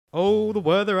Oh, the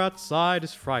weather outside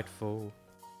is frightful,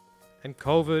 and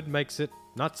COVID makes it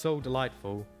not so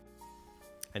delightful.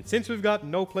 And since we've got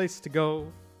no place to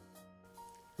go,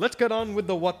 let's get on with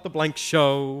the What the Blank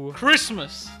show.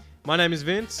 Christmas. My name is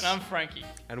Vince. And I'm Frankie.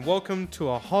 And welcome to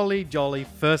a holly jolly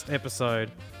first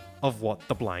episode of What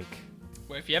the Blank.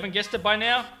 Where if you haven't guessed it by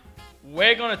now,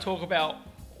 we're going to talk about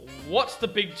what's the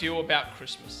big deal about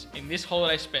Christmas. In this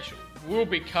holiday special, we'll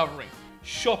be covering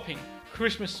shopping,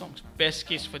 Christmas songs, best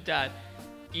gifts for dad.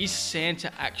 Is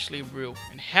Santa actually real?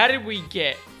 And how did we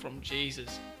get from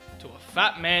Jesus to a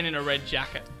fat man in a red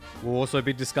jacket? We'll also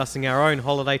be discussing our own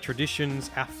holiday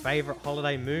traditions, our favourite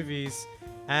holiday movies,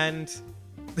 and,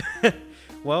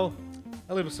 well,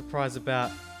 a little surprise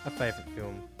about a favourite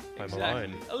film, Home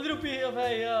Alone. A little bit of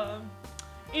a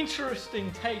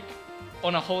interesting take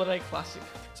on a holiday classic.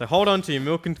 So hold on to your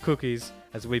milk and cookies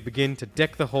as we begin to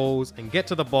deck the halls and get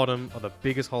to the bottom of the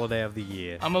biggest holiday of the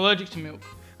year. I'm allergic to milk.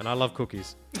 And I love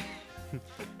cookies.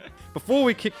 Before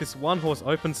we kick this one-horse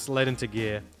open sled into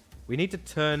gear, we need to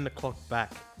turn the clock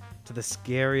back to the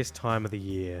scariest time of the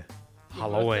year,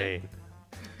 Halloween.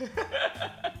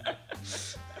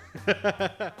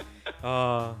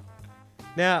 Now,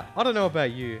 I don't know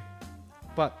about you,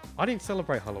 but I didn't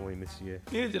celebrate Halloween this year.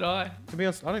 Neither did I. To be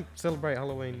honest, I don't celebrate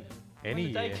Halloween any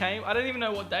When the day year. came, I don't even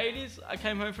know what day it is. I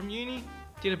came home from uni,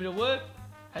 did a bit of work,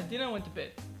 had dinner, went to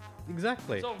bed.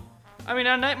 Exactly. So, I mean,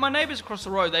 my neighbours across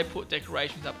the road, they put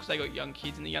decorations up because they got young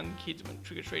kids and the young kids went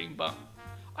trick-or-treating, but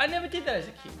I never did that as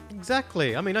a kid.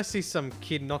 Exactly. I mean, I see some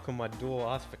kid knock on my door,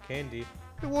 ask for candy.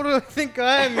 What do I think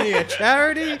I am here?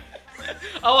 Charity?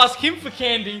 I'll ask him for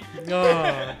candy.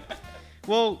 Oh.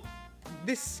 Well,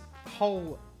 this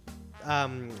whole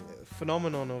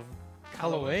phenomenon of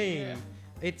Halloween, yeah.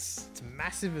 it's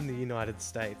massive in the United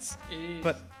States. It is.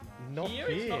 But not here.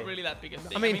 It's not really that big a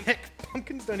thing. I mean, heck,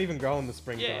 pumpkins don't even grow in the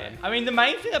springtime. Yeah. I mean, the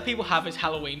main thing that people have is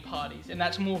Halloween parties, and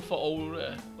that's more for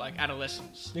older, like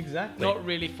adolescents. Exactly. Not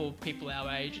really for people our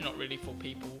age, not really for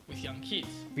people with young kids.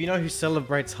 But you know who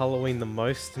celebrates Halloween the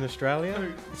most in Australia?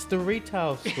 Who? It's the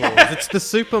retail stores. It's the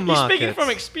supermarkets. You're speaking from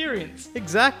experience.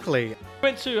 Exactly.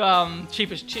 Went to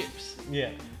Cheapest Chips.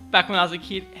 Yeah. Back when I was a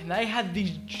kid, and they had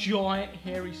these giant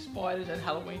hairy spiders at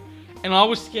Halloween, and I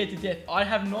was scared to death. I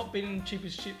have not been in the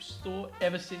Cheapest Chips store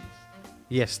ever since.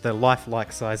 Yes, they're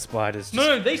lifelike size spiders.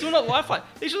 No, these were not lifelike.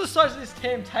 These were the size of this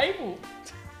damn table.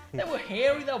 They were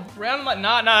hairy, they were brown. I'm like,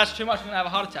 nah, that's too much. I'm gonna have a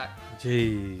heart attack.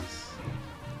 Jeez.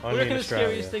 What do you reckon the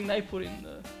scariest thing they put in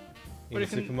the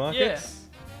supermarkets? Yeah.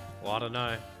 Well, I don't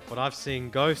know, but I've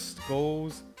seen ghosts,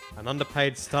 ghouls, and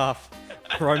underpaid staff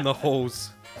roam the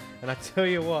halls. And I tell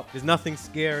you what, there's nothing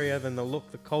scarier than the look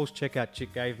the Coles checkout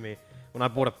chick gave me when I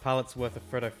bought a pallet's worth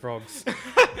of Freddo Frogs.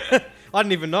 I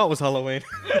didn't even know it was Halloween.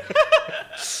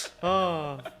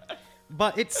 Oh.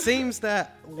 But it seems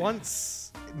that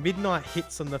once midnight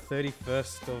hits on the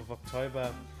 31st of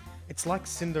October, it's like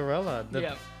Cinderella.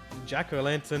 The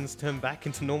jack-o'-lanterns turn back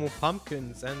into normal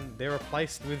pumpkins and they're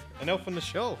replaced with an elf on the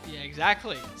shelf. Yeah,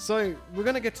 exactly. So we're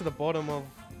going to get to the bottom of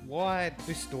why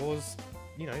do stores,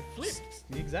 flip.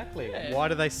 Exactly. Yeah. Why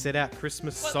do they set out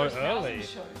Christmas so early?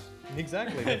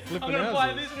 Exactly. They're flipping I'm going to buy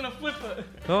houses. this, I'm going to flip it.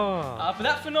 Oh. But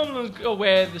that phenomenon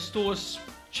where the stores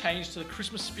change to the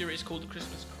Christmas spirit is called the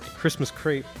Christmas creep. Christmas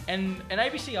creep. And an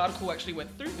ABC article actually went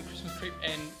through the Christmas creep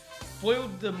and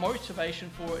boiled the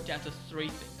motivation for it down to three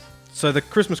things. So the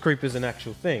Christmas creep is an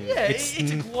actual thing. Yeah, it's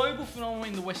a global phenomenon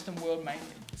in the Western world, mainly.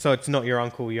 So it's not your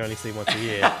uncle you only see once a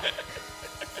year.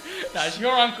 No, it's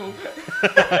your uncle.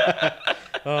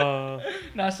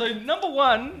 No, so number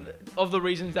one of the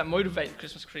reasons that motivate the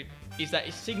Christmas creep is that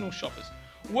it signals shoppers.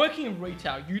 Working in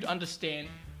retail, you'd understand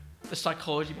the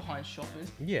psychology behind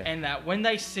shoppers. Yeah. And that when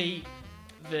they see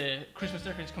the Christmas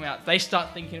decorations come out, they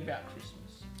start thinking about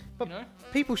Christmas. But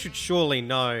people should surely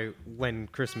know when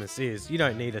Christmas is. You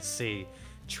don't need to see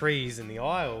trees in the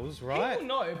aisles, right? People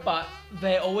know, but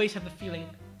they always have the feeling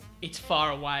it's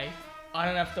far away. I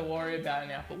don't have to worry about it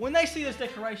now. But when they see those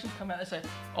decorations come out, they say,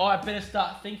 oh, I better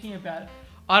start thinking about it.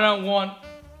 I don't want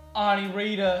Auntie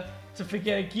Rita to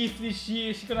forget a gift this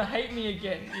year. She's going to hate me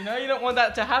again. You don't want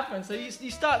that to happen. So you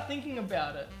start thinking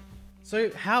about it. So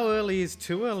how early is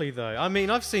too early, though? I mean,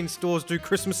 I've seen stores do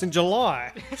Christmas in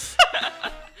July.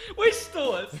 Which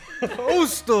stores? All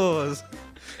stores.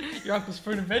 Your uncle's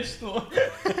fruit and veg store.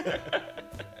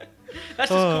 That's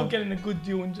just called getting a good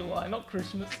deal in July, not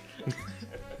Christmas.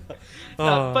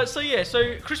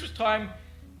 So Christmas time,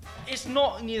 it's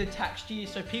not near the tax year,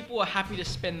 so people are happy to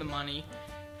spend the money.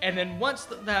 And then once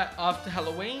that after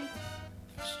Halloween,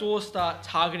 stores start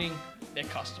targeting their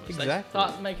customers. Exactly. They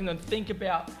start making them think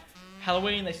about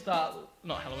Halloween. They start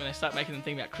not Halloween, they start making them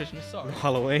think about Christmas, sorry.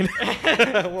 Halloween.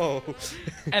 Whoa.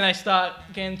 And they start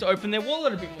getting to open their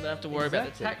wallet a bit more. They don't have to worry about the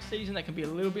Exactly. tax season. They can be a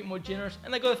little bit more generous.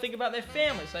 And they got to think about their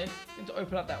families. They need to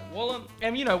open up that wallet.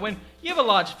 And you know, when you have a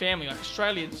large family, like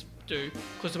Australians do,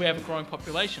 because we have a growing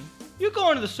population, you're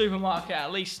going to the supermarket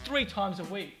at least 3 times a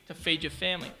week to feed your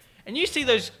family. And you see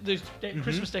those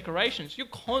Christmas decorations,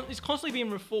 it's constantly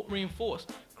being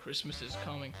reinforced. Christmas is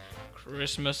coming.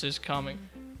 Christmas is coming.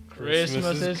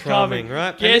 Christmas is coming,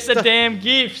 right? Get the damn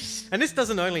gifts. And this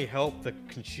doesn't only help the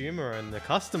consumer and the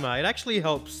customer, it actually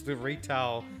helps the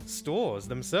retail stores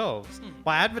themselves.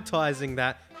 By advertising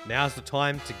that now's the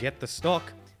time to get the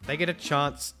stock, they get a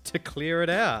chance to clear it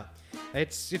out.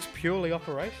 It's purely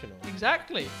operational.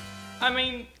 Exactly. I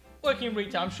mean, working in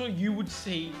retail, I'm sure you would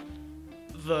see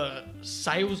the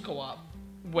sales go up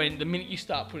when the minute you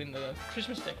start putting the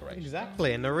Christmas decorations.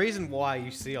 Exactly, and the reason why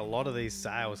you see a lot of these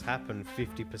sales happen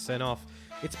 50% off,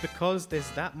 it's because there's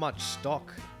that much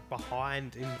stock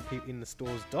behind in the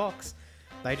store's docks.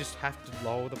 They just have to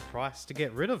lower the price to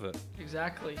get rid of it.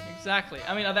 Exactly.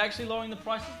 I mean, are they actually lowering the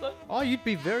prices though? Oh, you'd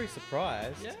be very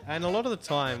surprised. Yeah. And a lot of the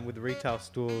time with retail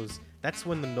stores, that's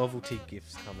when the novelty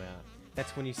gifts come out.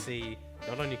 That's when you see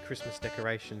not only Christmas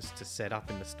decorations to set up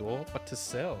in the store, but to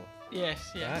sell.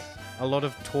 Yes. Right? A lot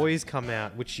of toys come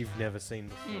out which you've never seen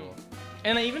before.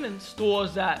 And even in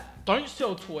stores that don't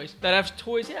sell toys, that have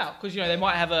toys out, because you know they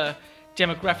might have a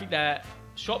demographic that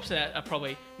shops that are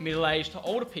probably middle-aged to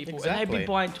older people, and they'd be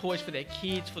buying toys for their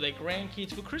kids, for their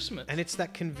grandkids, for Christmas. And it's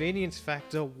that convenience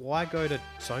factor. Why go to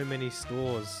so many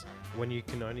stores when you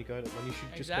can only go to when you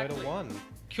should just go to one?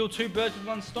 Kill 2 birds with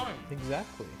 1 stone.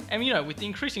 Exactly. And you know, with the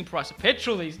increasing price of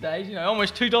petrol these days, you know,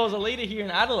 almost $2 a litre here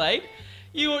in Adelaide,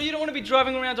 you don't want to be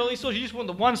driving around to all these stores. You just want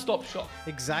the one-stop shop.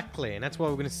 Exactly, and that's why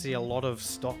we're going to see a lot of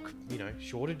stock,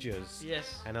 shortages.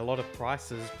 Yes. And a lot of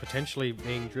prices potentially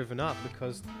being driven up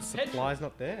because the supply's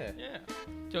not there. Yeah.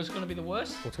 Do you know what's going to be the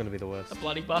worst? What's going to be the worst? The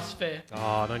bloody bus fare.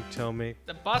 Oh, don't tell me.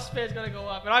 The bus fare's going to go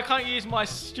up, and I can't use my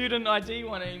student ID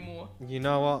one anymore. You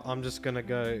know what? I'm just going to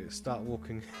go start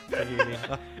walking to uni.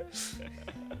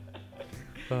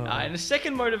 And the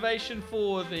second motivation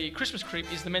for the Christmas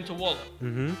creep is the mental wallet.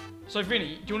 Mm-hmm. So,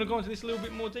 Vinny, do you want to go into this a little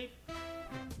bit more deep?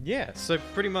 Yeah, so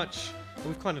pretty much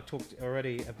we've kind of talked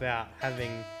already about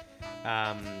having,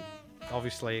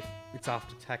 obviously it's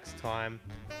after tax time,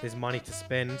 there's money to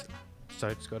spend, so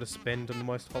it's got to spend on the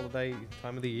most holiday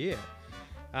time of the year.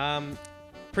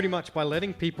 Pretty much by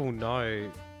letting people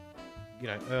know,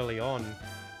 early on,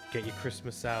 get your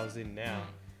Christmas sales in now.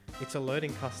 It's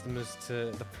alerting customers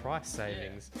to the price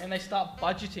savings. Yeah. And they start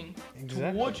budgeting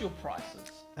towards your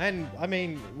prices. And I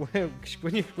mean,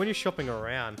 when you're shopping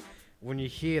around, when you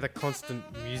hear the constant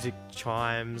music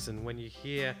chimes and when you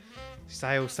hear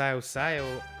sale,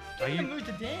 Are you in the mood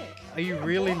to dance? Are you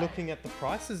really looking at the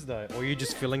prices though, or are you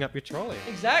just filling up your trolley?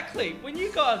 Exactly. When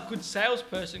you got a good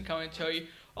salesperson come and tell you,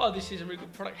 oh, this is a really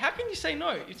good product, how can you say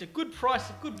no? It's a good price,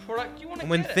 a good product, you want to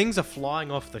get it. And when things are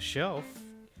flying off the shelf,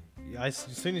 as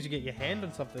soon as you get your hand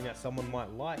on something that someone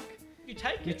might like, you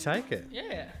take it. You take it.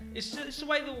 Yeah. It's the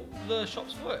way the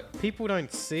shops work. People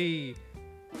don't see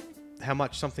how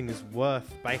much something is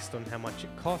worth based on how much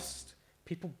it costs.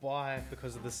 People buy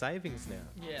because of the savings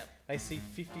now. Yeah. They see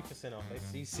 50% off.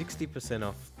 They see 60%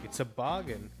 off. It's a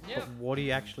bargain. Yeah. But what are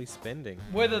you actually spending?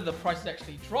 Whether the price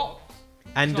actually dropped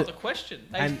is not the question.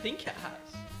 They think it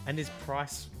has. And is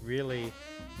price really,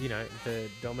 the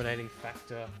dominating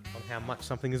factor on how much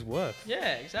something is worth?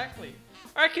 Yeah, exactly.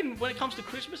 I reckon when it comes to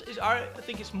Christmas, I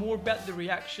think it's more about the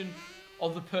reaction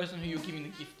of the person who you're giving the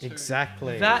gift to.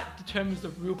 Exactly. That determines the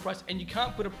real price, and you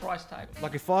can't put a price tag on it.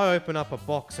 Like if I open up a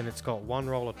box and it's got 1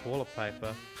 roll of toilet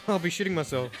paper, I'll be shitting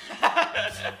myself.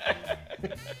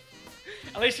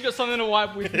 At least you got something to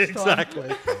wipe with this time.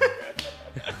 Exactly.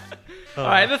 All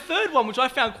right, the third one, which I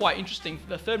found quite interesting,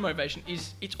 the third motivation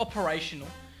is it's operational.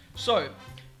 So,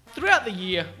 throughout the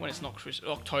year, when it's not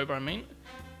October,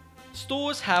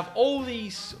 stores have all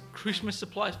these Christmas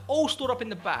supplies all stored up in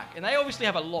the back, and they obviously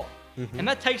have a lot, and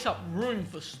that takes up room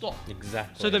for stock.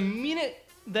 Exactly. So the minute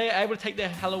they're able to take their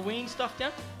Halloween stuff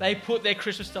down, they put their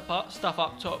Christmas stuff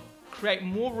up to create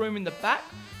more room in the back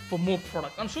for more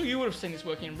product. I'm sure you would have seen this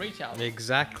working in retail.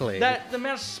 Exactly. The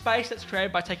amount of space that's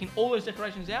created by taking all those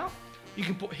decorations out, you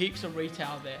can put heaps of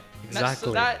retail there.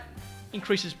 Exactly. That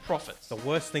increases profits. The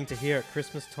worst thing to hear at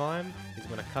Christmas time is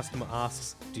when a customer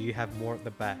asks, do you have more at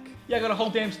the back? Yeah, I got a whole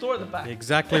damn store at the back.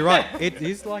 Exactly right. It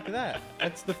is like that.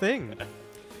 That's the thing.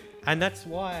 And that's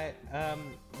why,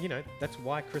 that's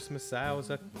why Christmas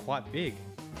sales are quite big.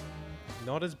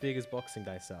 Not as big as Boxing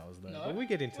Day sales, though. No, But we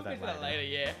get into we'll that get to later.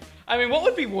 Yeah. I mean, what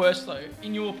would be worse though,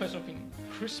 in your personal opinion?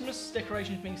 Christmas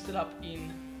decorations being set up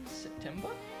in September,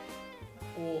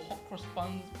 or hot cross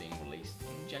buns being released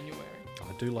in January?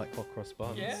 I do like hot cross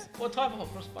buns. Yeah. What type of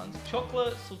hot cross buns?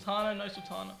 Chocolate, sultana, no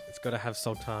sultana. It's got to have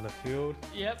sultana filled,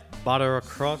 Yep. butter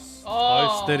across,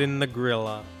 Oh. toasted in the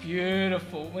griller.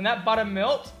 Beautiful. When that butter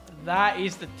melts, that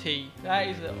is the tea. That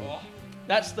is the. Oh,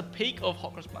 that's the peak of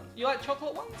hot cross buns. You like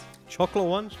chocolate ones? Chocolate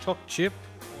ones, choc chip,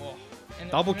 Oh. And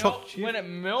it double melt- choc chip, When it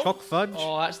melts. choc fudge.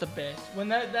 Oh, that's the best. When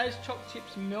those choc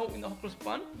chips melt in the hot cross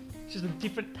bun, it's just a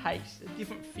different taste, a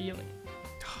different feeling.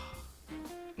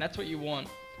 And that's what you want.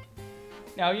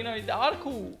 Now, you know, the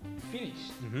article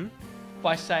finished Mm-hmm.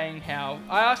 by saying how...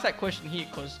 I asked that question here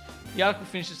because the article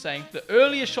finishes saying, the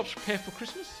earlier shops prepare for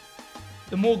Christmas,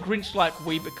 the more Grinch-like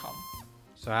we become.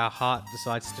 So our heart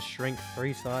decides to shrink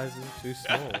 3 sizes too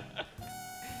small.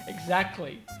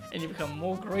 Exactly. And you become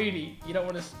more greedy. You don't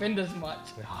want to spend as much.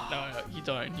 No, you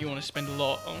don't. You want to spend a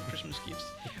lot on Christmas gifts.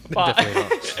 But,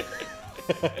 Definitely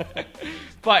not.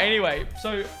 but anyway,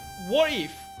 so what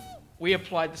if we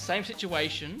applied the same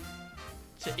situation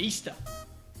to Easter?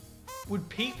 Would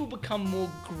people become more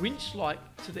Grinch-like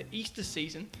to the Easter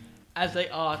season as they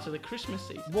are to the Christmas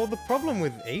season? Well, the problem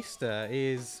with Easter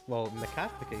is, well, in the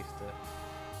Catholic Easter,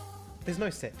 there's no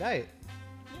set date.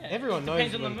 Yeah, Everyone it knows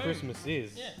depends on the when moon. Christmas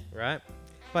is, Yeah. right?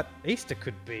 But Easter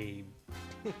could be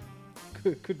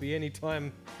could be any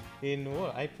time in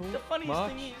what, April? The funniest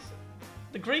March? thing is,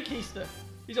 the Greek Easter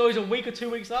is always a week or 2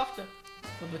 weeks after.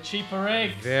 For the cheaper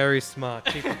eggs. Very smart.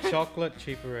 Cheaper chocolate,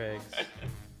 cheaper eggs.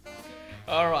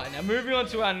 Alright, now moving on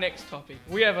to our next topic.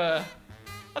 We have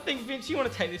I think, Vince, you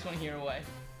want to take this one here away.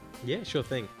 Yeah, sure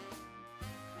thing.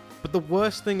 But the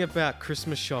worst thing about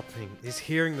Christmas shopping is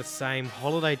hearing the same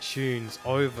holiday tunes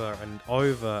over and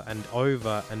over and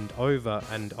over and over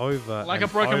and over. Like and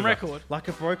a broken over. record. Like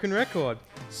a broken record.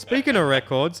 Speaking of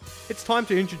records, it's time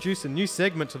to introduce a new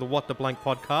segment to the What the Blank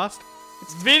podcast.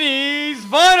 It's Vinny's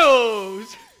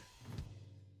Vinyls!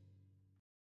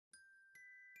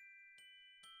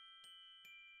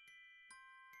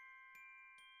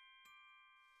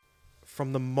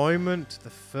 From the moment the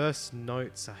first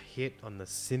notes are hit on the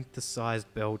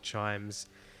synthesized bell chimes,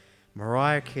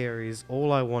 Mariah Carey's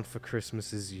All I Want for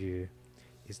Christmas Is You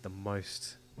is the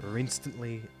most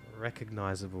instantly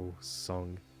recognizable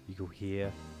song you'll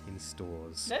hear in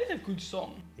stores. That is a good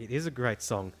song. It is a great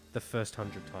song the first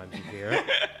 100 times you hear it.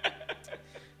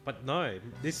 But no,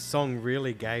 this song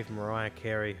really gave Mariah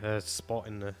Carey her spot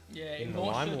in the Yeah, the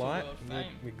launched her to limelight. world fame.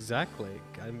 Exactly.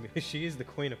 I mean, she is the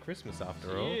queen of Christmas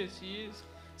after all. She is.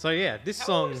 So yeah, this How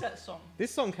song old is that song? this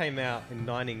song came out in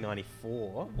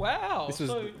 1994. Wow. This was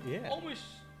so yeah. almost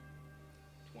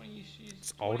 20 years.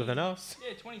 It's older than us.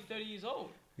 Yeah, 20, 30 years old.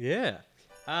 Yeah.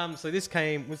 So this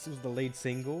was the lead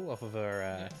single off of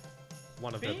her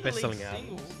one of her Being the best-selling lead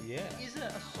albums. single, Yeah. Isn't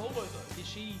it a solo though? Did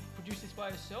she produce this by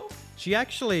herself? She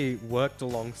actually worked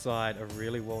alongside a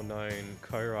really well-known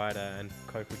co-writer and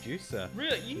co-producer.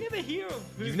 Really? You never hear of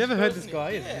who You've this never heard person this guy?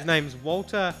 is? His name's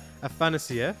Walter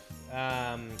Afanasieff.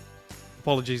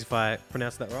 Apologies if I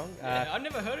pronounced that wrong. Yeah, I've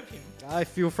never heard of him.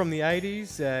 If you're from the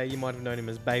 80s, you might have known him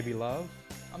as Baby Love.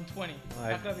 I'm 20.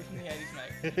 I- How could I be from the 80s, mate?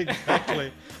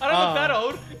 Exactly. I don't look that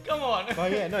old. Come on. Oh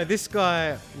yeah, no, this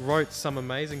guy wrote some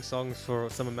amazing songs for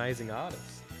some amazing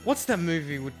artists. What's that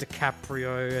movie with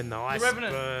DiCaprio and the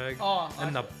Revenant. iceberg Oh,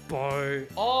 and the boat?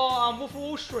 Oh, Wolf of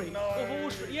Wall Street. Wolf of Wall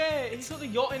Street. Yeah, he's got the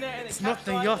yacht in it, and It's not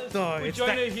the yacht though. With It's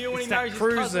Jonah that, Hill when it's he that marries his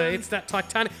cruiser. cousin. It's that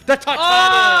Titanic. The Titanic.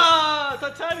 Ah,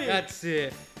 Titanic. That's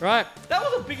it. Right. That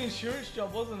was a big insurance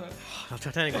job, wasn't it? The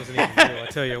Titanic wasn't even real. I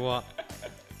tell you what.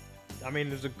 I mean,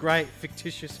 it was a great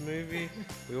fictitious movie.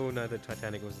 We all know that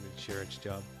Titanic was an insurance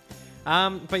job.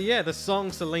 But yeah, the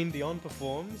song Celine Dion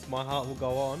performs, My Heart Will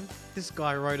Go On, this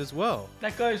guy wrote as well.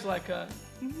 That goes like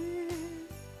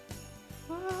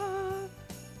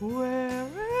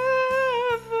Wherever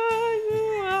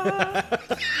you are,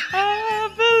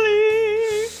 I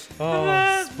believe.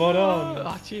 Oh, spot on.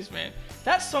 Oh, cheers, man.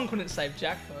 That song couldn't save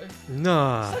Jack, though.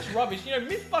 Nah. Such rubbish. You know,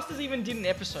 Mythbusters even did an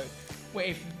episode where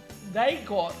if they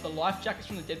got the life jackets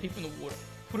from the dead people in the water,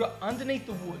 put it underneath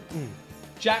the wood,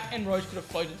 Jack and Rose could have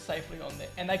floated safely on there,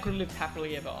 and they could have lived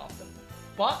happily ever after.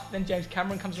 But then James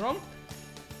Cameron comes along.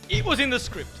 It was in the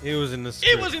script. It was in the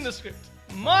script. It was in the script.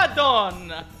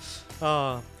 Madonna.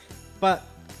 But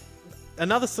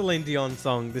another Celine Dion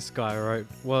song this guy wrote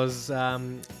was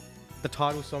the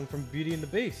title song from Beauty and the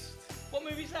Beast. What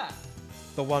movie's that?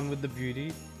 The one with the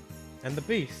Beauty and the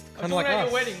Beast. I'm Kind of like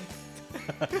talking us.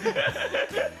 about your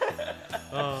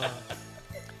wedding.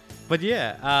 But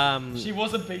yeah, She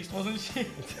was a beast, wasn't she?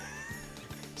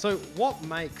 So what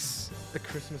makes the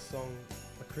Christmas song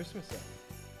a Christmas song?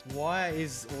 Why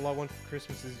is All I Want for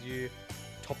Christmas Is You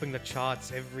topping the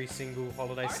charts every single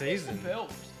holiday season? The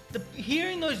bells.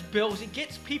 Hearing those bells, it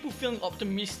gets people feeling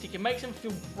optimistic. It makes them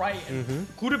feel great and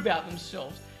good about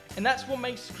themselves. And that's what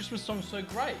makes Christmas songs so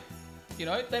great. You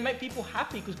know, they make people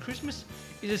happy because Christmas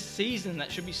is a season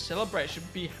that should be celebrated. It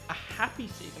should be a happy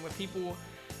season where people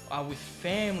are with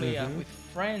family, are with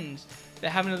friends. They're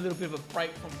having a little bit of a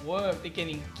break from work. They're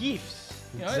getting gifts.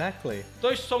 You know? Exactly.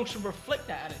 Those songs should reflect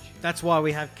that attitude. That's why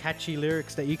we have catchy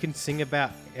lyrics that you can sing about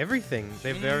everything.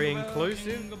 They're very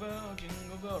inclusive. Jingle bell,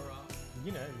 jingle bell rock.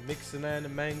 You know, mixing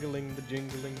and mangling the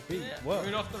jingling beat. Yeah. Well,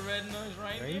 Rudolph the red-nosed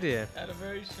reindeer had a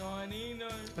very shiny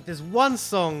nose. but there's one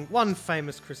song, one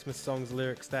famous Christmas song's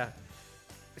lyrics that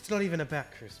it's not even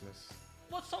about Christmas.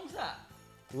 What song's that?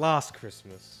 Last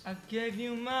Christmas. I gave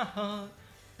you my heart,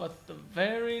 but the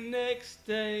very next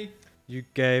day, You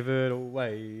gave it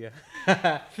away.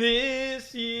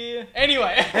 this year.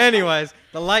 Anyway. Anyways,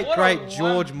 the late What a great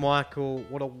George Michael.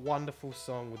 What a wonderful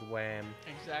song with Wham.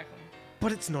 Exactly.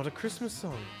 But it's not a Christmas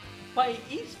song. But it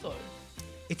is though.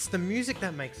 It's the music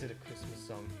that makes it a Christmas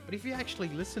song. But if you actually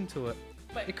listen to it,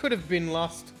 But it could have been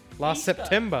last Easter.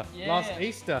 September, Yeah. last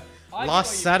Easter, I get last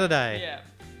what you mean. Saturday. Yeah.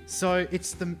 So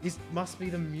it must be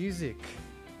the music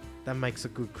that makes a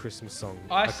good Christmas song.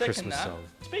 I a second Christmas that. song.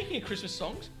 Speaking of Christmas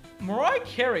songs, Mariah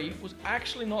Carey was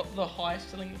actually not the highest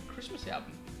selling Christmas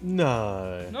album.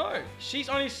 No. No, she's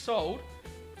only sold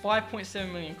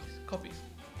 5.7 million copies.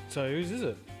 So whose is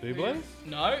it? Bublé's?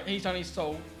 No, he's only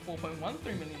sold 4.13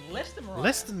 million, less than Mariah.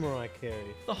 Less than Mariah Carey.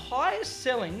 The highest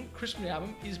selling Christmas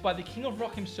album is by the King of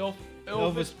Rock himself,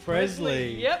 Elvis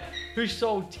Presley. Yep, who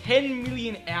sold 10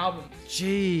 million albums of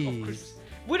Jeez. Christmas.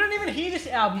 We don't even hear this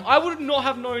album. I would not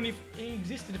have known if it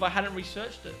existed if I hadn't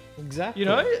researched it. Exactly. You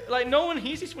know, like no one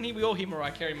hears this when we all hear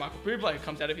Mariah Carey, Michael Bublé, who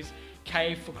comes out of his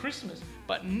cave for Christmas,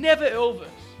 but never Elvis.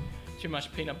 Too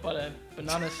much peanut butter,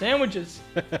 banana sandwiches.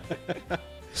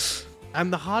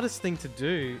 And the hardest thing to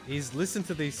do is listen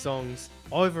to these songs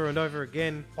over and over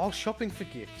again while shopping for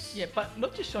gifts. Yeah, but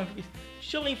not just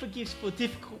shopping for gifts for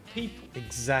difficult people.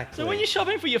 Exactly. So when you're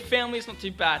shopping for your family, it's not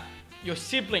too bad. Your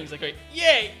siblings, they go,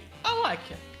 yeah, I like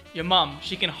it. Your mum,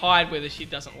 she can hide whether she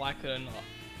doesn't like it or not.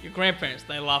 Your grandparents,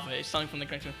 they love it. It's something from the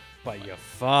grandparents. But your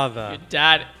father. Your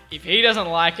dad, if he doesn't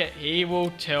like it, he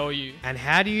will tell you. And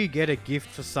how do you get a gift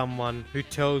for someone who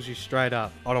tells you straight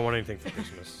up, I don't want anything for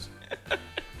Christmas?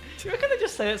 Do you reckon they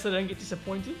just say it so they don't get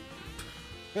disappointed?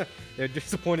 They're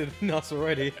disappointed in us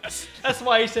already. That's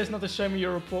why he says not to show me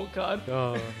your report card.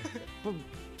 Oh. But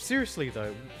seriously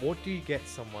though, what do you get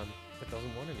someone that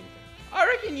doesn't want anything? I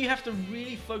reckon you have to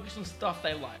really focus on stuff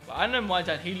they like. Like, I know my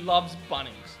dad, he loves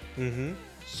Bunnings. Mm-hmm.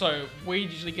 So we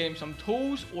usually get him some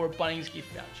tools or a Bunnings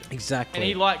gift voucher. Exactly. And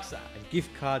he likes that. And gift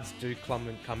cards do come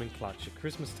in clutch at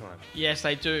Christmas time. Yes,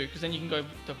 they do. Because then you can go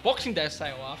to Boxing Day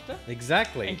sale after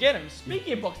Exactly. and get them.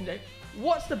 Speaking of Boxing Day,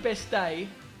 what's the best day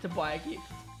to buy a gift?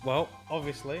 Well,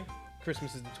 obviously,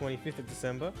 Christmas is the 25th of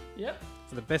December. Yep.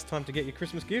 So the best time to get your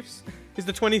Christmas gifts is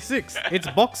the 26th. It's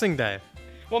Boxing Day.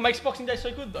 What makes Boxing Day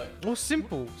so good though? Well,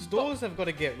 simple. Stores have got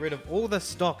to get rid of all the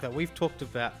stock that we've talked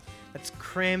about that's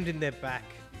crammed in their back,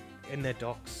 in their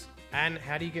docks. And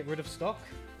how do you get rid of stock?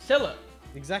 Sell it.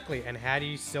 Exactly. And how do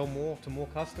you sell more to more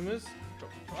customers?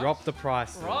 Drop Drop the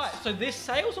price. Right. So their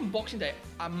sales on Boxing Day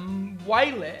are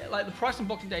way less. Like the price on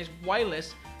Boxing Day is way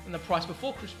less than the price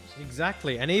before Christmas.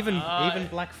 Exactly. And even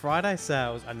Black Friday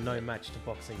sales are no match to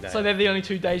Boxing Day. So they're the only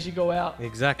 2 days you go out.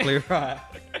 Exactly right.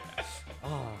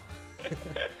 Oh.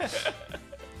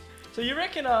 So you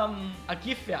reckon a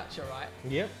gift voucher, right,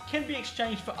 Yep. can be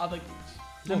exchanged for other goods,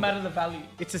 no Well, matter the value.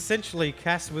 It's essentially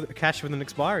cash with an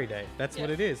expiry date. That's what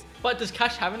Yeah. it is. But does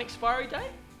cash have an expiry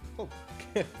date? Well,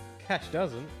 cash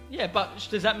doesn't. Yeah, but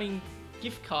does that mean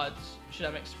gift cards should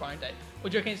have an expiry date? Or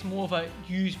do you reckon it's more of a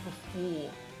use before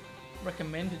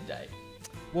recommended date?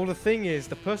 Well, the thing is,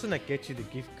 the person that gets you the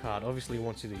gift card obviously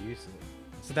wants you to use it.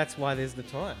 So that's why there's the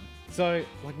time. So,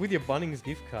 like with your Bunnings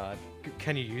gift card,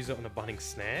 can you use it on a Bunnings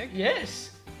snag?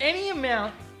 Yes. Any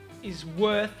amount is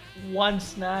worth one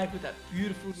snag with that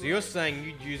beautiful... So you're saying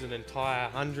you'd use an entire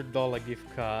 $100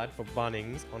 gift card for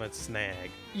Bunnings on a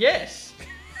snag? Yes.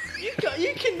 You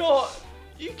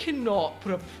cannot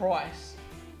put a price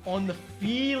on the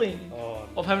feeling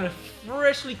of having a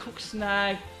freshly cooked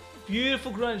snag,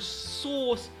 beautiful grown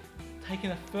sauce, taking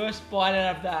the first bite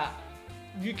out of that.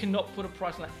 You cannot put a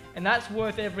price on that. And that's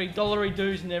worth every dollary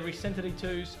doos and every centity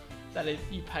twos that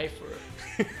you pay for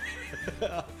it.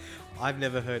 I've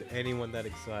never heard anyone that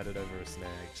excited over a snag.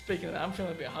 Speaking of that, I'm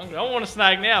feeling a bit hungry. I want a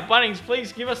snag now. Bunnings,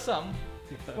 please give us some.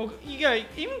 Well, you go,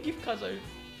 even gift cards though,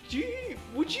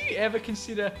 would you ever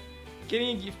consider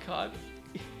getting a gift card,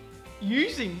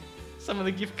 using some of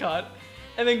the gift card,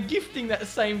 and then gifting that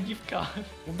same gift card?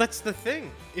 Well, that's the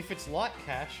thing. If it's like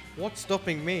cash, what's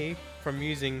stopping me from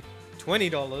using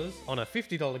 $20 on a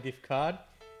 $50 gift card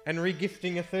and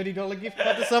regifting a $30 gift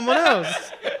card to someone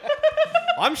else?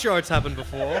 I'm sure it's happened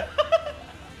before.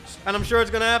 And I'm sure it's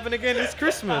going to happen again this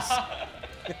Christmas.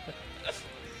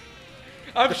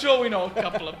 I'm sure we know a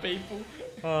couple of people.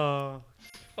 Oh,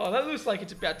 that looks like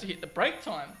it's about to hit the break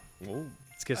time. ooh,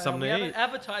 let's get something We to have eat. an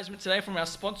advertisement today from our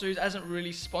sponsor who isn't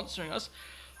really sponsoring us.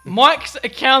 Mike's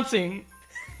Accounting.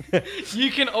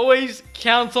 You can always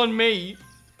count on me.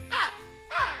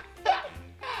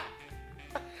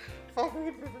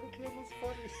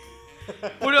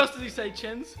 What else did he say,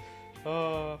 Chens?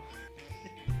 Oh.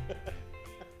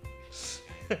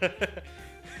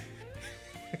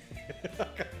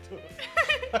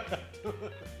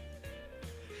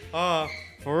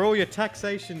 For all your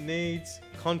taxation needs,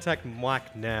 contact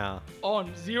Mike now.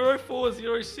 On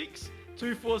 0406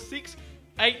 246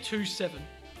 827.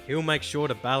 He'll make sure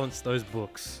to balance those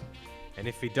books. And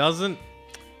if he doesn't,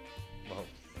 well,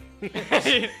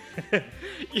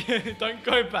 Yeah, don't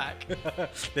go back.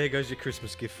 there goes your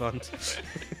Christmas gift fund.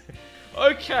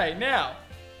 Okay, now,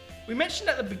 we mentioned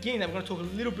at the beginning that we're going to talk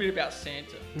a little bit about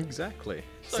Santa. Exactly.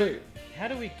 So- So, how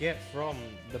do we get from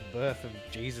the birth of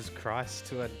Jesus Christ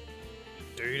to a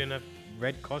dude in a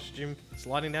red costume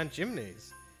sliding down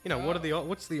chimneys? You know,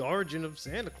 what's the origin of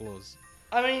Santa Claus?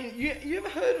 I mean, you ever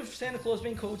heard of Santa Claus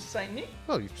being called Saint Nick?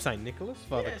 Well, Saint Nicholas,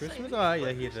 Father Yeah, Saint Christmas. Nick, Oh, yeah,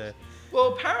 Father he's a...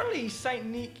 Well, apparently Saint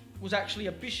Nick was actually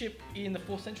a bishop in the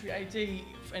 4th century AD,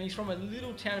 and he's from a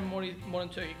little town in modern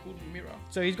Turkey called Mira.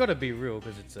 So he's got to be real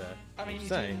because it's a... I mean, he's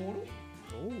saint. immortal.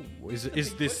 Ooh, is big this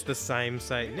question. the same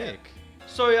Saint Yeah. Nick?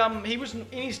 So he was in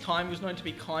his time, he was known to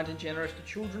be kind and generous to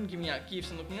children, giving out gifts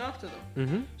and looking after them.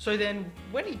 Mm-hmm. So then,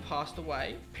 when he passed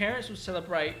away, parents would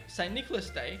celebrate St. Nicholas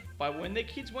Day by when their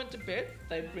kids went to bed,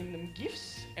 they'd bring them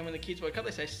gifts, and when the kids woke up,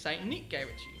 they say, St. Nick gave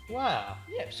it to you. Wow.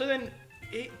 Yeah, so then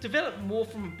it developed more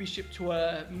from a bishop to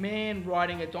a man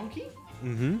riding a donkey,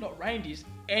 Mm-hmm. not reindeers,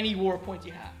 and he wore a pointy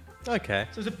hat. Okay.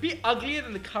 So it's a bit uglier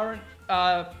than the current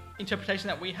interpretation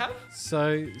that we have.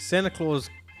 So Santa Claus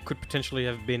could potentially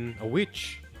have been a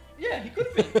witch. Yeah, he could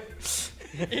have been.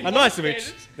 In A my nice witch.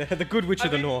 standards. The good witch I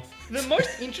of the mean, north. The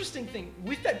most interesting thing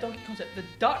with that donkey concept, the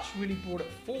Dutch really brought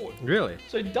it forward. Really?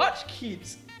 So Dutch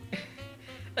kids,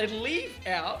 they leave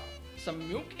out some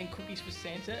milk and cookies for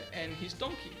Santa and his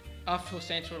donkey. For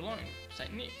Santa alone,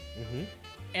 Saint Nick. Mm-hmm.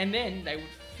 And then they would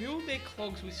fill their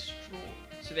clogs with straw.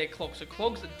 So their clogs,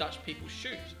 that Dutch people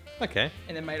shoot, Okay.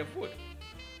 and they're made of wood.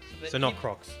 So not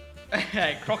Crocs.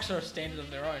 Hey, Crocs are a standard of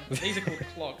their own. These are called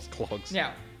clogs. Clogs.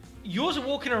 Now, yours are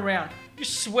walking around. You're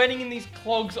sweating in these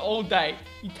clogs all day.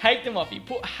 You take them off. You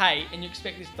put hay, and you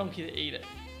expect this donkey to eat it.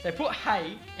 They put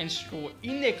hay and straw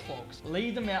in their clogs,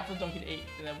 leave them out for the donkey to eat,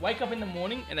 and they'd wake up in the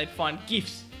morning and they'd find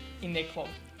gifts in their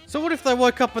clogs. So what if they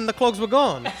woke up and the clogs were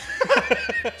gone?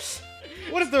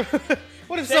 What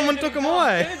if someone took them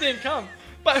away? Santa didn't come.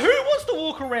 But who wants to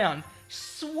walk around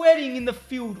sweating in the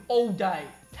field all day?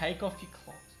 Take off your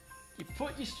clogs. You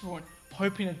put your straw in,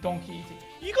 hoping a donkey eats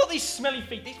it. You got these smelly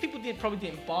feet. These people probably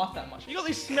didn't bath that much. You got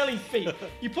these smelly feet.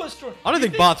 You put straw. I don't You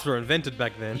think baths were invented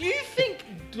back then. You think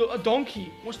a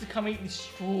donkey wants to come eat this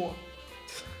straw?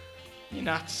 You're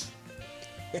nuts.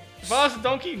 If I was a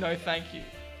donkey, no thank you.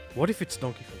 What if it's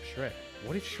Donkey from Shrek?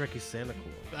 What if Shrek is Santa Claus?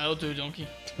 That'll do, donkey.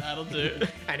 That'll do.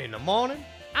 And in the morning,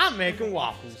 I'm making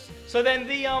waffles. So then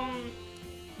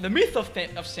the myth of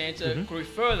Santa Mm-hmm. grew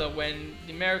further when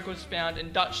the America was found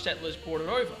and Dutch settlers brought it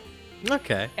over.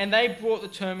 Okay. And they brought the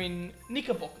term in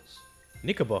knickerbockers.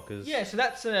 Knickerbockers. Yeah, so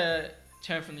that's a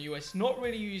term from the US. Not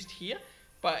really used here,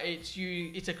 but it's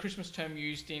a Christmas term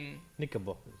used in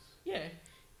Knickerbockers.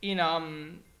 in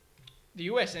the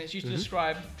US, and it's used Mm-hmm. to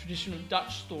describe traditional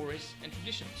Dutch stories and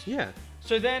traditions. Yeah.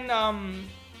 So then,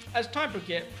 as time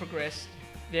progressed,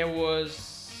 there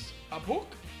was a book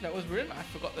that was written. I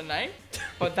forgot the name,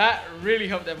 but that really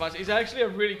helped advance. It's actually a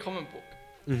really common book.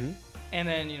 Mm-hmm. And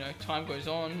then, time goes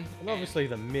on. And obviously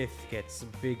the myth gets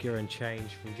bigger and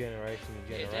changed from generation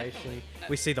to Yeah, generation. definitely.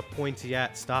 We see the pointy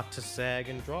hat start to sag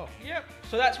and drop. Yep.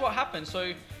 So that's what happened.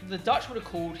 So the Dutch would have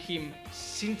called him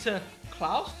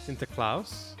Sinterklaas, Santa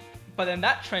Claus. but then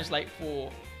that translates for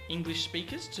English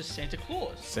speakers to Santa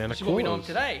Claus. Santa which is what we know him Claus.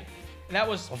 today. And that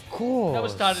was Of course. That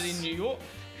was started in New York.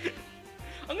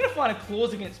 I'm gonna find a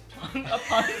clause against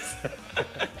puns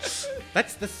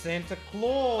That's the Santa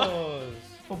Claus.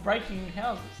 for breaking in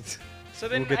houses. So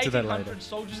then We'll get to that 1800 later.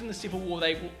 soldiers in the Civil War,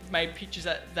 they made pictures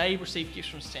that they received gifts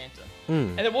from Santa. Mm.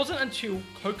 And it wasn't until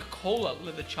Coca-Cola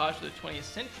led the charge for the 20th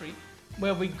century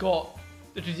where we got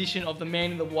the tradition of the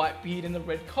man in the white beard and the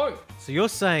red coat. So you're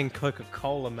saying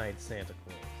Coca-Cola made Santa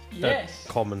Claus? Yes. That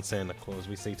common Santa Claus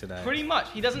we see today. Pretty much.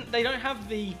 They don't have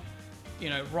the,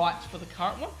 rights for the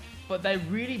current one, but they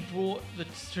really brought the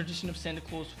tradition of Santa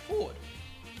Claus forward.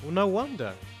 Well, no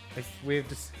wonder.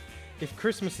 If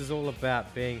Christmas is all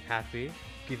about being happy,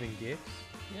 giving gifts,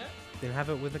 Yeah, then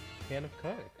have it with a can of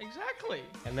Coke. exactly.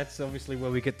 And that's obviously where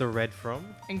we get the red from.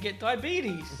 And get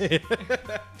diabetes. Too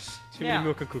Now- many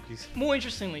milk and cookies. More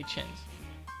interestingly, Chens,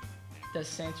 does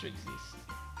Santa exist?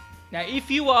 Now,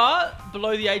 if you are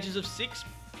below the ages of 6,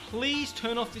 please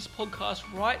turn off this podcast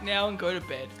right now and go to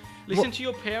bed. Listen What? to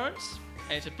your parents,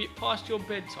 and it's a bit past your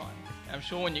bedtime. I'm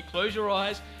sure when you close your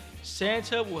eyes,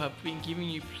 Santa will have been giving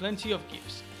you plenty of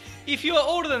gifts. If you are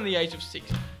older than the age of 6,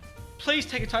 please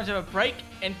take a time to have a break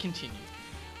and continue.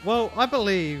 Well, I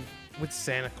believe with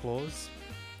Santa Claus,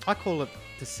 I call it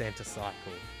the Santa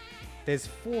cycle. There's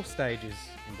 4 stages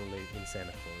in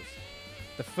Santa Claus.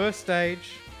 The first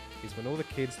stage is when all the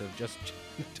kids that have just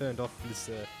turned off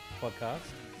this podcast,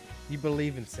 you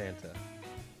believe in Santa.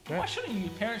 Why shouldn't you? Your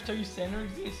parents tell you Santa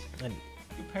exists. And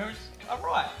Your parents are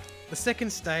right. the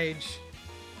second stage,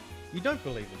 you don't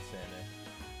believe in Santa.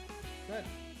 That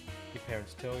your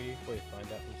parents tell you, or you find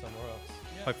out from somewhere else.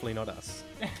 Yeah. Hopefully not us.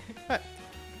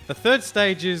 The third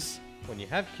stage is when you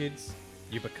have kids,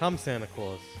 you become Santa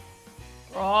Claus.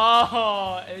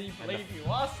 Oh, and you believe you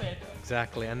are Santa.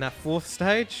 Exactly. And that fourth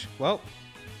stage, well,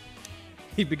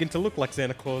 you begin to look like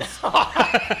Santa Claus.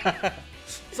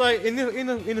 So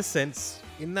in a sense,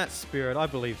 in that spirit, I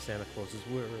believe Santa Claus is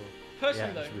real.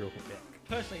 Personally, Yeah, it's though, real.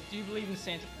 personally, do you believe in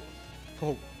Santa Claus?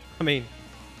 Well, I mean,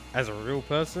 as a real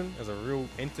person, as a real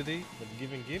entity with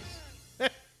giving gifts,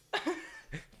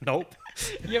 nope.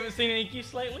 You haven't seen any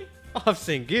gifts lately? I've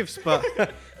seen gifts, but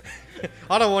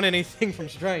I don't want anything from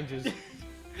strangers.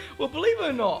 Well, believe it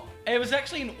or not, it was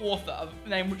actually an author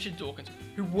named Richard Dawkins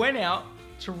who went out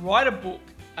to write a book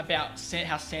about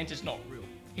how Santa's not real.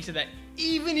 He said that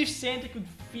even if Santa could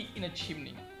fit in a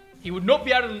chimney, he would not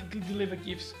be able to deliver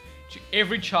gifts to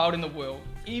every child in the world,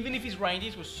 even if his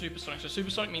reindeers were supersonic. So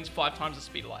supersonic means 5 times the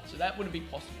speed of light. So that wouldn't be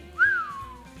possible.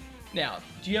 Now,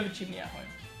 do you have a chimney at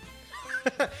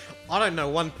home? I don't know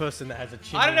one person that has a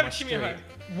chimney. I don't in have a my chimney at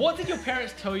street. home. What did your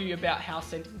parents tell you about how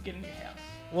Santa would get in your house?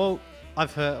 Well,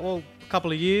 I've heard. Well, a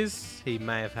couple of years, he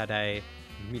may have had a,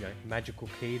 magical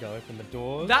key to open the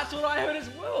doors. That's what I heard as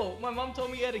well. My mum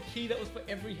told me he had a key that was for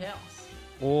every house.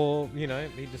 Or, he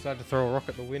decided to throw a rock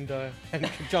at the window and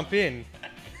jump in.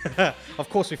 Of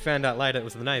course, we found out later it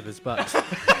was the neighbours, but...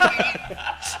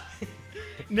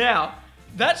 Now,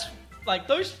 that's like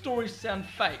those stories sound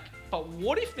fake, but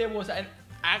what if there was an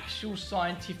actual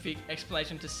scientific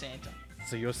explanation to Santa?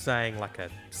 So you're saying like a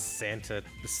Santa,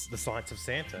 the science of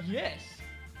Santa? Yes,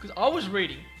 because I was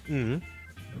reading Mm-hmm.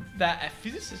 that a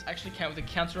physicist actually came with a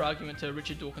counter argument to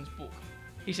Richard Dawkins' book.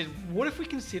 He said, what if we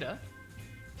consider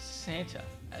Santa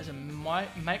as a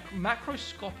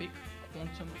macroscopic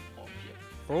quantum object?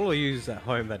 For all of you at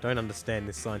home that don't understand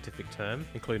this scientific term,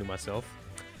 including myself,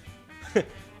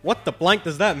 what the blank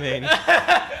does that mean?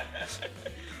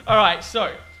 Alright,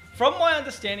 so, from my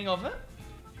understanding of it,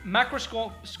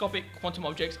 macroscopic quantum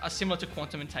objects are similar to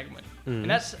quantum entanglement. And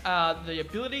that's the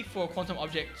ability for a quantum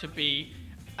object to be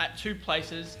at 2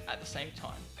 places at the same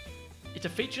time. It's a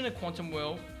feature in a quantum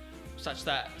world such as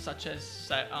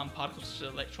particles such as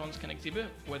electrons can exhibit,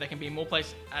 where they can be in more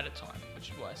places at a time, which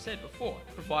is what I said before,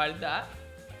 provided that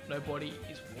nobody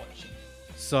is watching.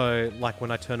 So, like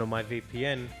when I turn on my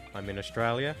VPN, I'm in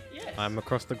Australia, Yes. I'm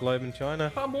across the globe in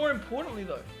China. But more importantly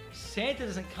though, Santa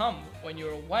doesn't come when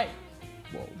you're awake.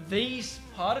 Whoa. These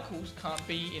particles can't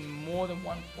be in more than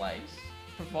one place,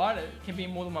 provided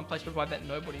that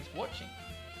nobody's watching.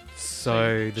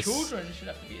 So, the children should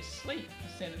have to be asleep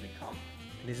for Santa to come.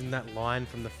 And isn't that line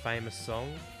from the famous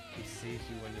song? He sees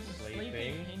you when you're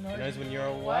sleeping. He He knows when you're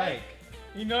awake.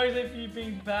 He knows if you're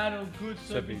being bad or good,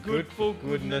 so be good for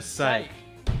goodness sake.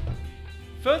 sake.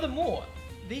 Furthermore,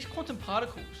 these quantum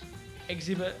particles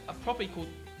exhibit a property called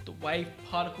the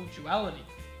wave-particle duality,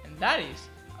 and that is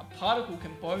a particle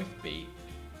can both be,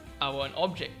 or an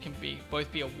object can be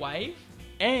both be a wave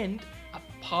and a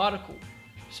particle.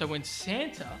 So when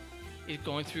Santa is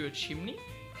going through a chimney,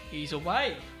 he's a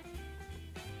wave.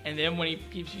 And then when he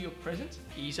gives you your presents,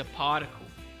 he's a particle.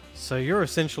 So you're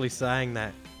essentially saying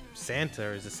that Santa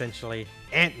is essentially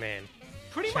Ant-Man.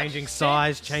 Pretty Changing much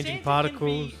size, Santa changing can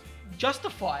particles. be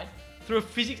justified through a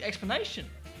physics explanation.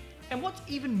 And what's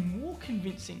even more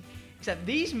convincing is that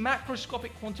these macroscopic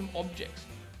quantum objects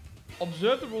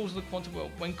observe the rules of the quantum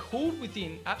world. When cooled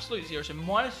within absolute zero, so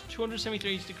minus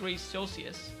 273 degrees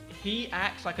Celsius, he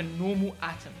acts like a normal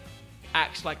atom.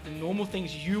 Acts like the normal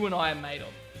things you and I are made of.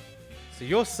 So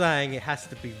you're saying it has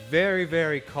to be very,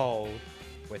 very cold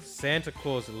where Santa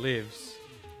Claus lives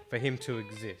for him to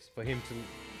exist, for him to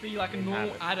be like a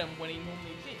normal atom when he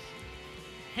normally exists.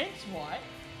 Hence why...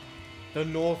 The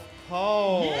North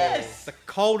Pole. Yes! The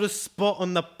coldest spot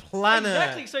on the planet.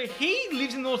 Exactly. So he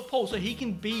lives in the North Pole, so he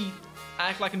can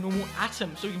act like a normal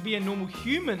atom, so he can be a normal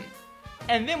human.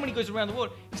 And then when he goes around the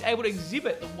world, he's able to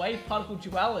exhibit the wave-particle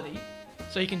duality,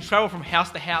 so he can travel from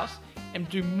house to house and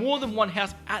do more than one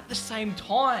house at the same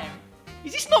time.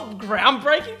 Is this not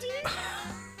groundbreaking to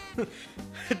you?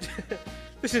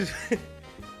 This is...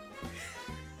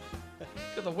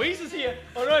 Got the Weezers here.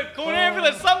 Oh no, call an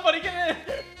ambulance, somebody get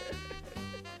in.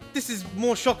 This is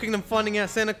more shocking than finding out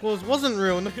Santa Claus wasn't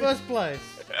real in the first place.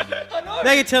 I know.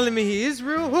 Now you're telling me he is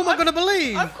real? Who am I going to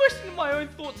believe? I'm questioning my own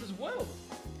thoughts as well.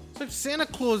 So if Santa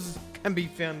Claus can be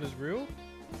found as real,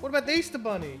 what about the Easter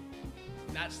Bunny?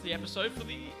 That's the episode for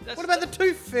the... What about the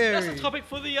Tooth Fairy? That's the topic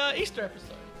for the Easter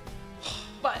episode.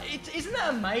 But isn't that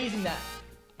amazing that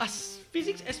a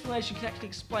physics explanation can actually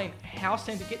explain how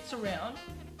Santa gets around,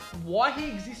 why he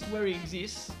exists where he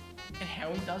exists, and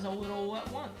how he does all it all at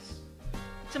once?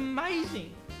 It's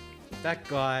amazing. That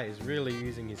guy is really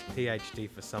using his PhD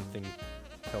for something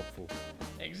helpful.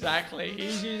 Exactly.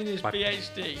 He's using his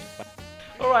PhD.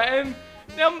 Alright, and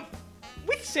now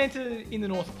with Santa in the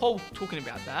North Pole talking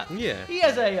about that, Yeah. he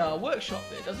has a workshop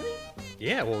there, doesn't he?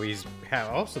 Yeah, well,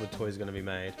 how else are the toys going to be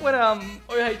made? What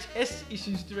OHS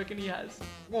issues do you reckon he has?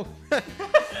 Well,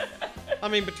 I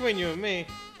mean, between you and me,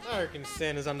 I reckon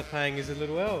Santa's underpaying his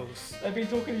little elves. They've been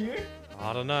talking to you?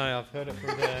 I don't know, I've heard it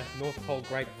from the North Pole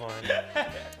grapevine.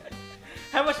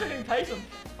 How much do you pay them?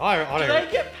 I Do don't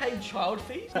they get paid child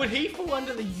fees? Would he fall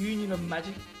under the union of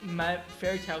magic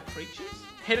fairy tale creatures?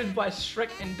 Headed by Shrek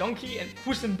and Donkey and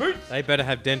Puss in Boots? They better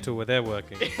have dental where they're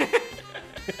working.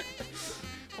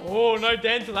 Oh, no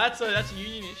dental. That's a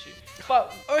union issue.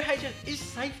 But OHS is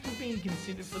safety being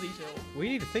considered for these elves? We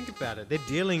need to think about it. They're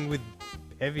dealing with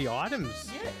heavy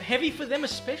items. Yeah, heavy for them,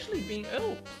 especially being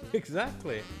elves.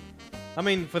 Exactly. I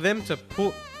mean, for them to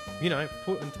put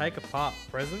and take apart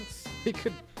presents,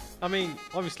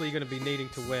 obviously you're going to be needing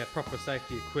to wear proper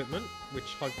safety equipment, which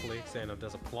hopefully Santa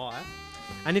does apply.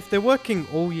 And if they're working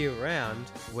all year round,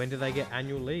 when do they get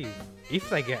annual leave? If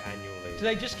they get annual leave. Do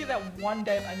they just get that one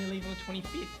day of annual leave on the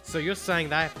 25th? So you're saying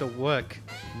they have to work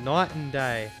night and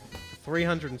day for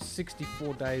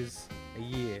 364 days a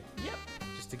year Yep.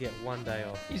 just to get one day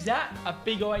off? Is that a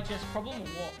big OHS problem or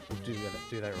what? Do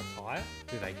they retire?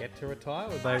 Do they get to retire?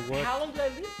 Or they work? How long do they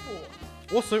live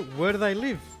for? Also, where do they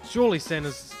live? Surely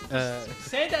Santa's...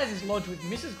 Santa has his lodge with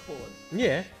Mrs. Claus.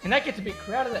 Yeah. And that gets a bit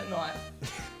crowded at night.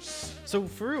 So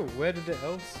for real, where did the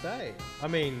elves stay? I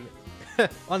mean,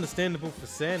 understandable for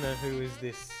Santa, who is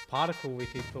this particle we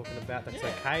keep talking about that's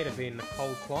okay to be in the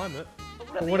cold climate.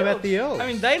 But what about the elves? I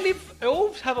mean,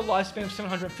 elves have a lifespan of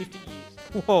 750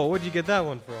 years. Whoa, where'd you get that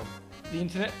one from? The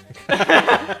internet.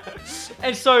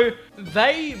 And so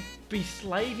they be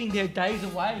slaving their days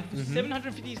away for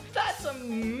 750 years. That's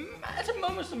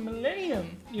almost a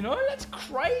millennium. You know, that's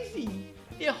crazy.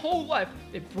 Their whole life,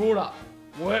 they're brought up,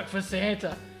 work for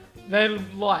Santa. Their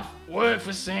life, work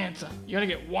for Santa. You only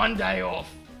get one day off.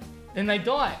 Then they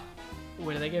die.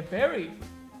 Where do they get buried?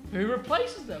 Who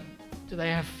replaces them? Do they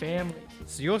have families?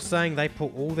 So you're saying they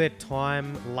put all their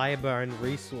time, labour and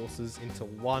resources into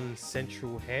one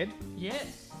central head?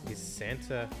 Yes. Is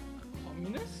Santa... A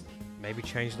communist? Maybe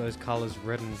change those colours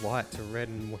red and white to red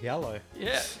and yellow.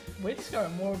 Yeah, we're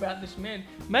discovering more about this man.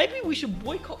 Maybe we should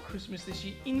boycott Christmas this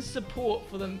year in support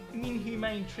for the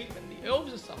inhumane treatment the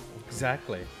elves are suffering.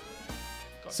 Exactly.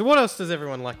 So what else does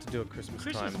everyone like to do at Christmas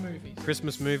time? Christmas movies.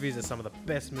 Christmas movies are some of the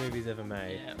best movies ever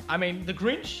made. Yeah. I mean, The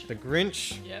Grinch. The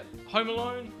Grinch. Yep. Home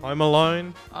Alone. Home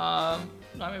Alone.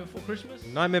 Nightmare Before Christmas.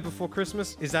 Nightmare Before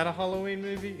Christmas. Is that a Halloween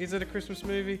movie? Is it a Christmas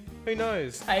movie? Who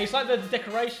knows? Hey, it's like the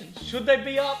decorations. Should they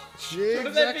be up?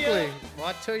 Exactly. They be up? Well,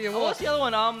 I tell you Oh, what. what's the other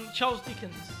one? Charles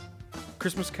Dickens.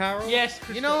 Christmas Carol? Yes,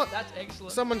 Christmas. You know what? That's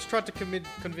excellent. Someone's tried to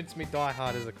convince me Die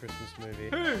Hard is a Christmas movie.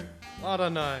 Who? I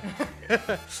don't know.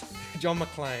 John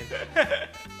McClane.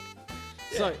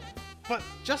 So, but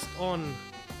just on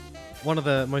one of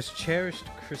the most cherished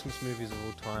Christmas movies of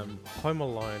all time, Home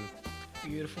Alone.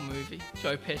 Beautiful movie.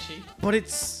 Joe Pesci. But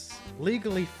it's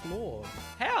legally flawed.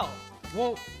 How?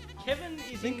 Well, Kevin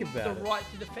is think in about the it. right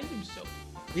to defend himself.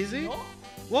 is he? Not?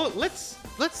 Well, let's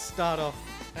start off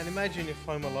and imagine if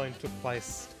Home Alone took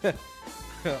place a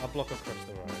block across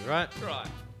the road, right? Right.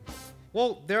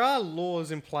 Well, there are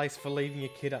laws in place for leaving your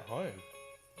kid at home.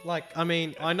 Like, I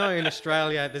mean, I know in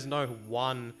Australia there's no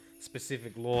one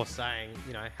specific law saying,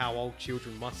 how old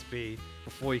children must be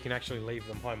before you can actually leave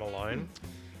them home alone.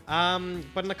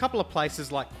 But in a couple of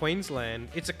places like Queensland,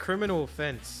 it's a criminal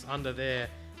offence under their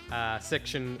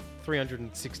section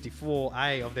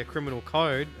 364A of their criminal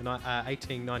code in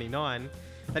 1899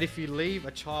 that if you leave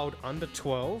a child under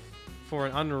 12 for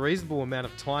an unreasonable amount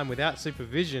of time without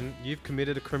supervision, you've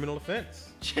committed a criminal offence.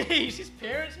 Jeez, his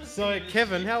parents must So be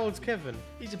Kevin, how old's Kevin?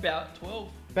 He's about 12.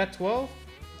 About 12?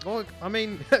 Well, I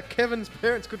mean, Kevin's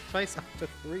parents could face up to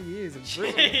 3 years in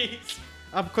prison. Jeez.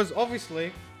 Because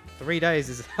obviously, 3 days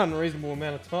is an unreasonable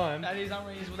amount of time. That is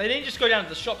unreasonable. They didn't just go down to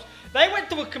the shops. They went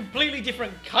to a completely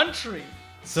different country.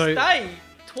 So Stay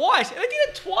twice. And they did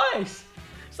it twice.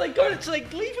 So they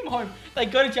leave him home. They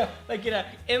go to jail. They get out,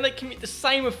 and they commit the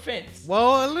same offence.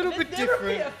 Well, a little They're bit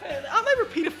different. Aren't they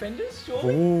repeat offenders?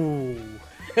 Surely. Ooh.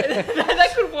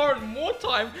 That could warrant more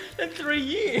time than 3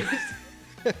 years.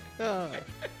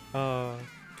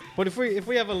 But if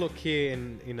we have a look here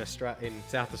in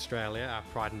South Australia, our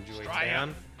pride and joy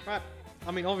town, right?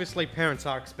 I mean, obviously, parents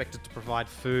are expected to provide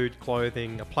food,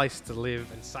 clothing, a place to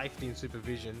live, and safety and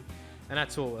supervision, and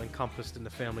that's all encompassed in the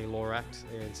Family Law Act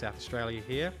in South Australia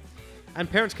here. And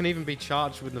parents can even be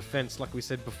charged with an offence, like we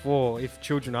said before, if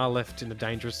children are left in a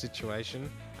dangerous situation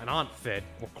and aren't fed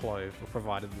or clothed or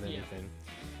provided with anything.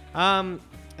 And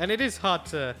it is hard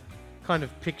to kind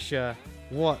of picture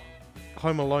what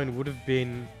Home Alone would have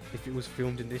been if it was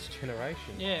filmed in this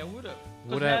generation. Yeah, it would have.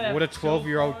 Would a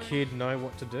 12-year-old kid know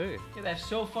what to do? Yeah, they have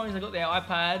cell phones, they've got their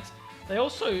iPads. They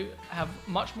also have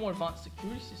much more advanced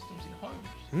security systems in homes.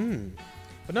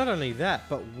 But not only that,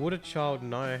 but would a child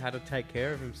know how to take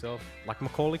care of himself like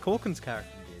Macaulay Culkin's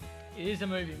character did? It is a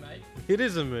movie, mate. It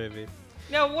is a movie.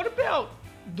 Now, what about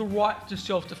the right to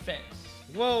self-defense?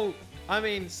 Well, I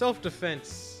mean,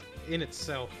 self-defense in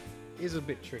itself is a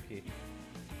bit tricky.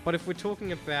 But if we're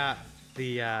talking about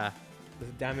the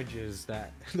damages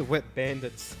that the wet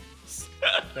bandits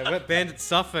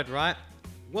suffered, right?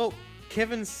 Well,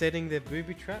 Kevin's setting their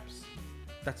booby traps,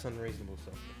 that's unreasonable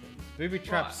self-defense. Booby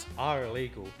traps are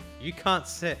illegal. You can't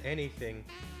set anything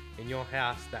in your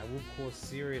house that will cause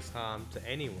serious harm to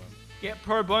anyone. Get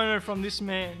pro bono from this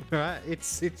man. Right?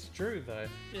 It's true though.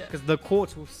 Yeah. Because the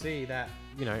courts will see that,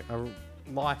 a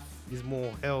life is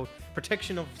more held.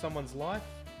 Protection of someone's life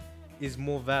is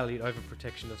more valued over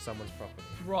protection of someone's property.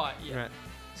 Right, yeah. Right.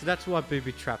 So that's why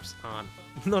booby traps aren't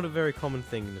not a very common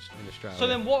thing in Australia. So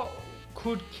then what,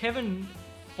 could Kevin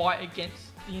fight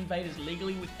against the invaders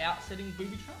legally without setting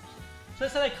booby traps? So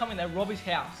let's say they come in, they rob his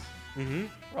house,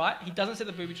 right? He doesn't set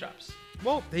the booby traps.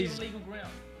 Well, He's legal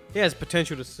ground. he has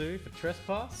potential to sue for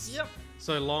trespass. Yep.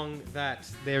 So long that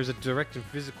there is a direct and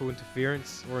physical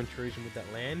interference or intrusion with that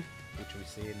land, which we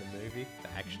see in the movie. They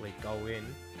actually go in,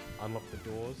 unlock the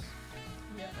doors.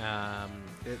 Yeah.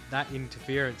 That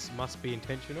interference must be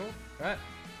intentional, right?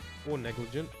 Or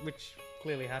negligent, which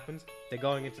clearly happens. They're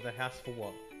going into the house for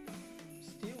what?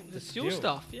 Steal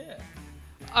stuff, yeah.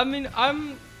 I mean,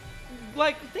 I'm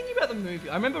like thinking about the movie.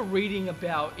 I remember reading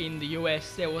about in the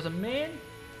US there was a man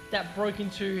that broke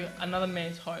into another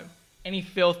man's home and he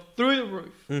fell through the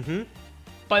roof. Mm-hmm.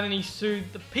 But then he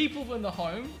sued the people in the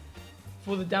home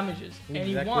for the damages, and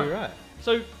he won. Exactly right.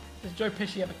 So does Joe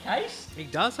Pesci have a case? He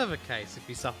does have a case if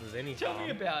he suffers any Tell harm.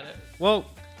 me about it. Well,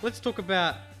 let's talk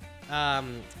about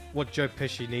what Joe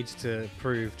Pesci needs to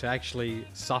prove to actually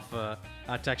suffer,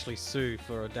 to actually sue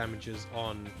for damages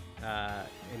on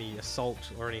any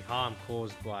assault or any harm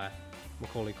caused by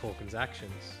Macaulay Culkin's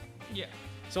actions. Yeah.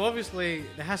 So obviously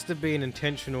there has to be an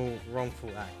intentional wrongful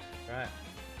act, right?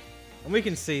 And we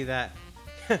can see that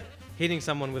hitting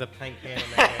someone with a paint can on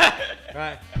their head,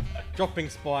 right? Dropping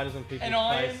spiders on people's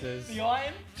faces. The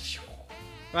iron.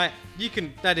 Right,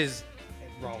 that is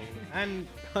wrong. And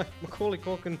Macaulay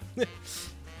Culkin,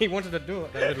 he wanted to do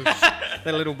it,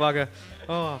 that little bugger.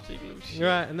 Oh,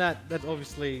 right, and that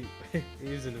obviously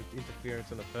is an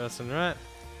interference on a person, right?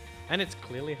 And it's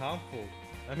clearly harmful.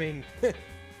 I mean,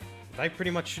 they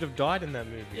pretty much should have died in that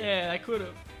movie. Yeah, they could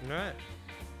have. Right,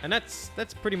 and that's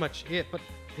pretty much it. But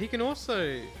he can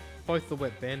also, both the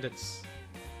wet bandits,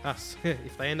 us,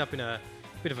 if they end up in a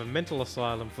bit of a mental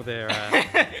asylum for their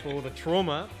for the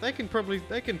trauma, they can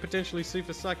potentially sue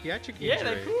for psychiatric injury. Yeah,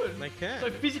 they could. They can. So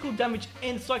physical damage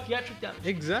and psychiatric damage.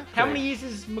 Exactly. How many years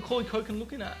is Macaulay Culkin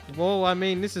looking at? Well, I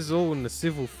mean, this is all in the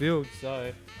civil field,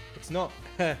 so it's not.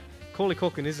 Macaulay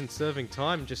Culkin isn't serving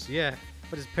time just yet,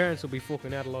 but his parents will be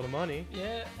forking out a lot of money.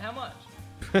 Yeah, how much?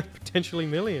 Potentially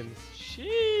millions.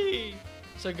 Shee.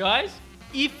 So guys,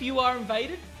 if you are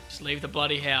invaded, just leave the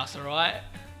bloody house, alright?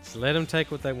 Just let them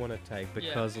take what they want to take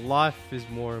because life is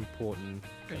more important.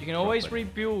 You can always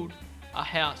rebuild a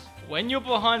house. When you're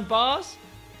behind bars,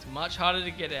 it's much harder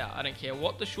to get out. I don't care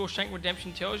what the Shawshank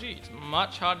Redemption tells you, it's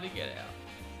much harder to get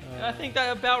out. And I think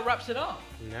that about wraps it up.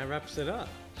 And that wraps it up.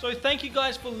 So thank you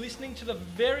guys for listening to the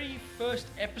very first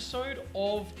episode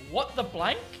of What the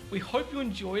Blank. We hope you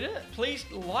enjoyed it. Please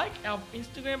like our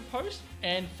Instagram post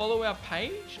and follow our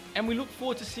page. And we look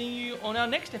forward to seeing you on our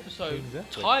next episode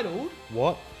titled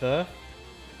What the